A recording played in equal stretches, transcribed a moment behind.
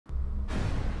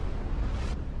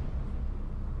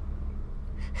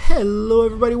Hello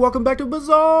everybody, welcome back to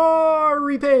Bazzar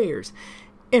Repairs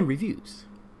and Reviews.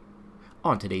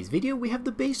 On today's video we have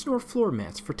the Basenor floor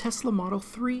mats for Tesla Model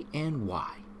 3 and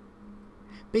Y.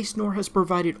 Basenor has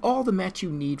provided all the mats you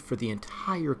need for the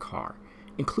entire car,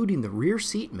 including the rear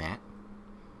seat mat,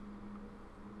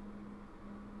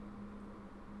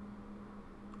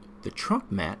 the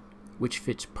trunk mat, which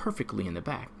fits perfectly in the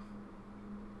back,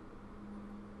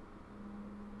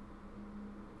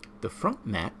 the front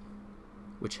mat,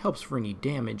 which helps for any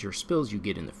damage or spills you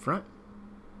get in the front,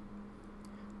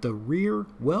 the rear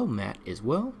well mat as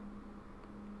well,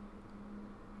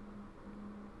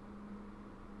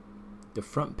 the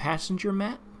front passenger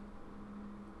mat,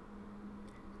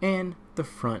 and the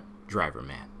front driver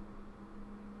mat.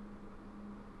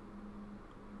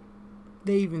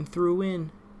 They even threw in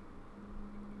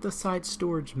the side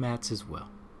storage mats as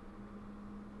well.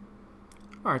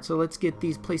 Alright, so let's get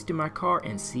these placed in my car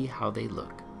and see how they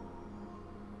look.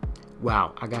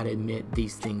 Wow, I gotta admit,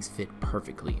 these things fit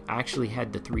perfectly. I actually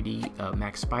had the 3D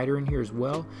Max Spider in here as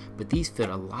well, but these fit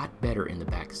a lot better in the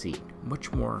back seat.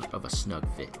 Much more of a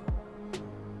snug fit.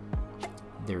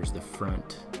 There's the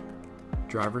front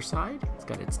driver side. It's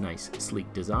got its nice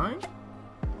sleek design.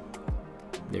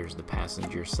 There's the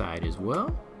passenger side as well.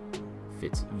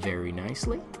 Fits very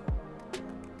nicely.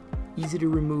 Easy to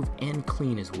remove and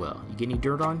clean as well. You get any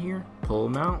dirt on here, pull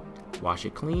them out, wash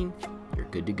it clean, you're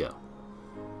good to go.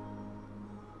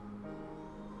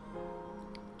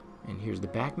 And here's the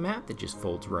back mat that just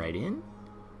folds right in.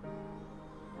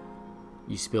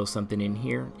 You spill something in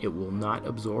here, it will not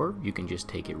absorb. You can just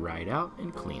take it right out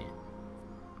and clean it.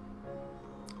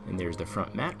 And there's the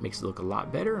front mat, makes it look a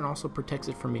lot better and also protects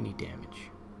it from any damage.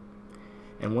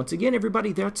 And once again,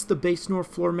 everybody, that's the Basenor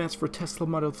floor mats for Tesla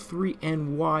Model 3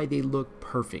 and Y. They look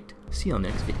perfect. See you on the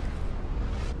next video.